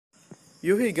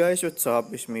Yo, hey guys, what's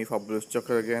up? It's me Fabulous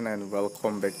Joker again, and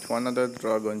welcome back to another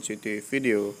Dragon City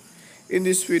video. In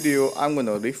this video, I'm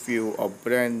gonna review a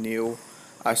brand new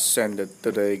Ascended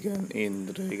Dragon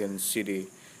in Dragon City.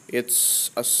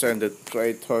 It's Ascended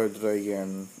Praetor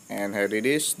Dragon, and here it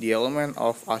is. The element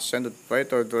of Ascended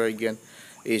Praetor Dragon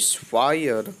is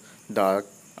fire, dark,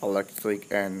 electric,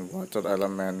 and water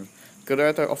element.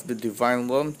 Creator of the Divine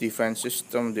Realm Defense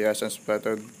System, the Essence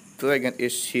Praetor Dragon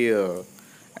is here.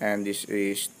 And this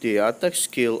is the attack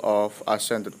skill of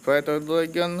Ascended Praetor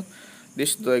Dragon.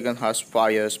 This dragon has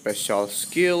fire special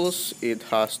skills. It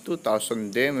has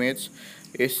 2000 damage.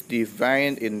 It's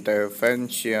divine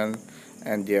intervention,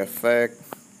 and the effect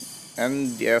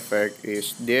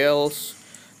is deals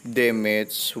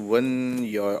damage when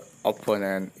your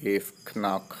opponent is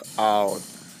knocked out.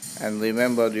 And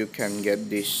remember, you can get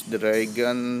this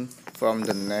dragon from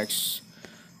the next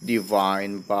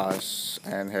divine boss,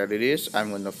 and here it is.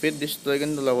 I'm gonna feed this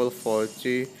dragon to level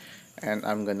 40 and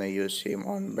I'm gonna use him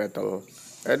on battle.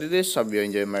 Here it is. Hope you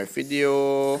enjoy my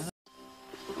video.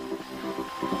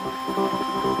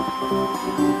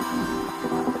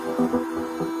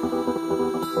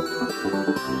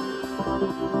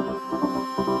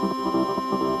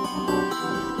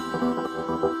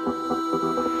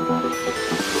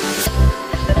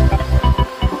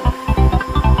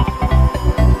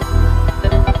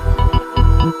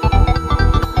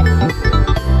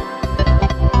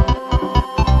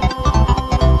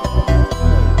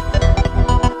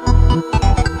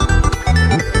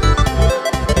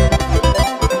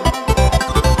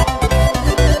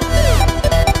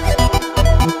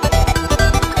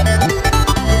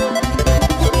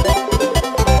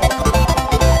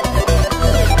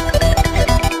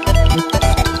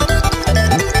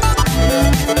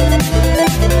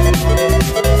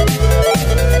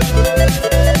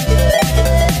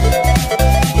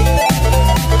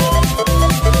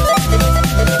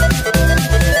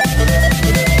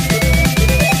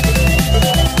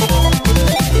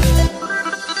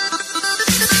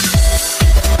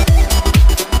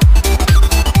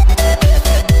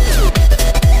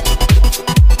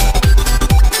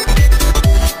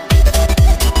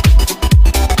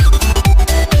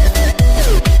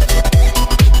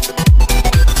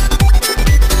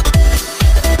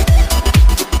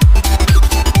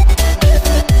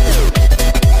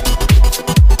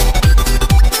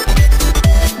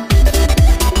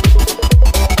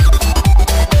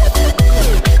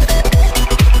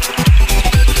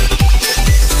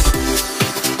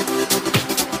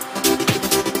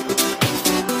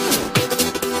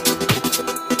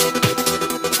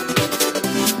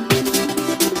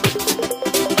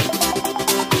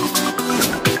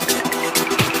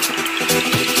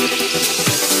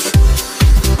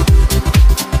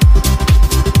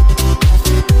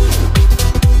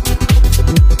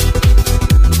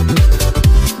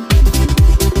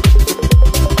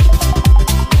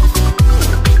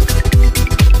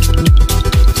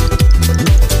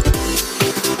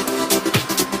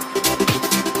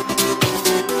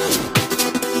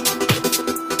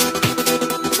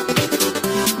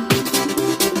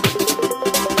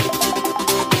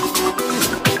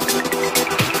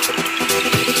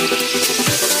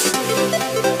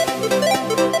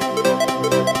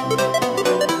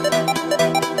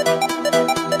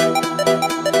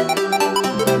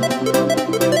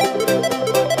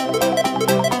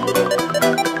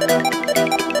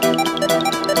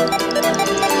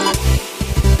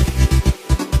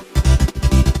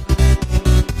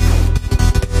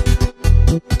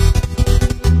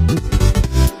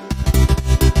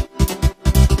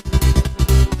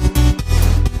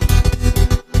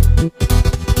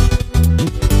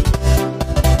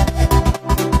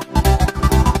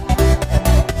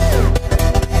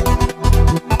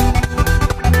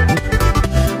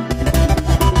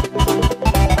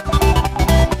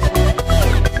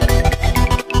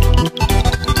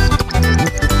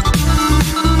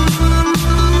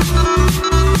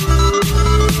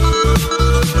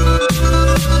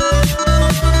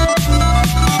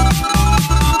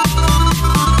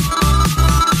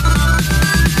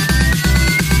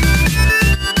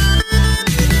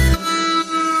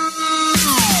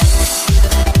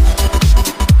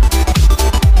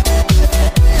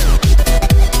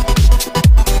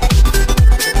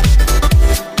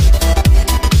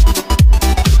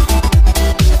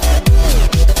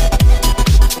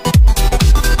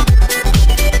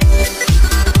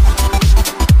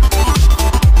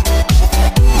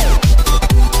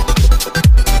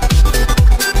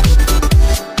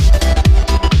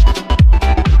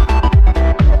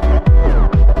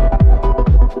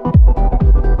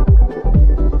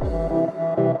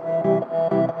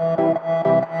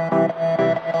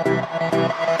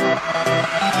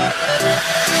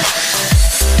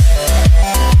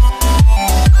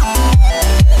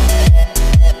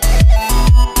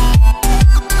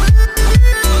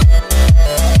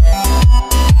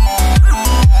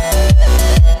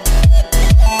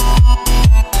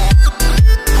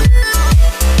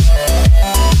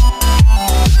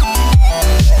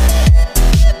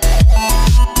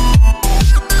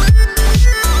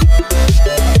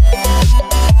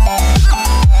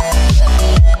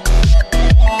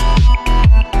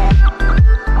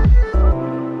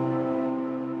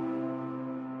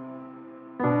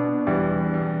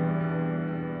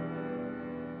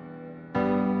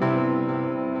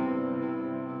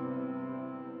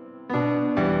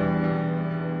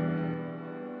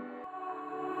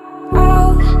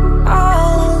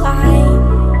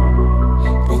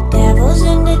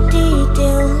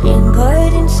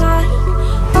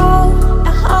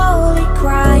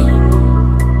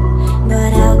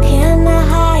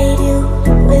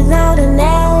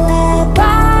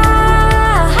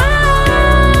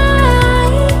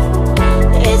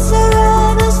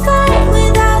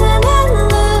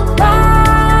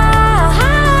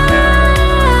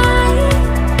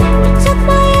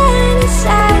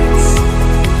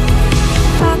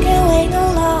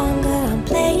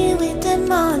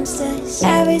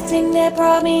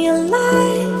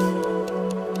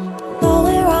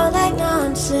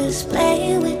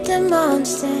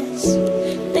 monsters.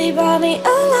 They brought me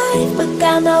alive, but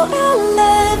got no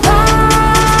outlet.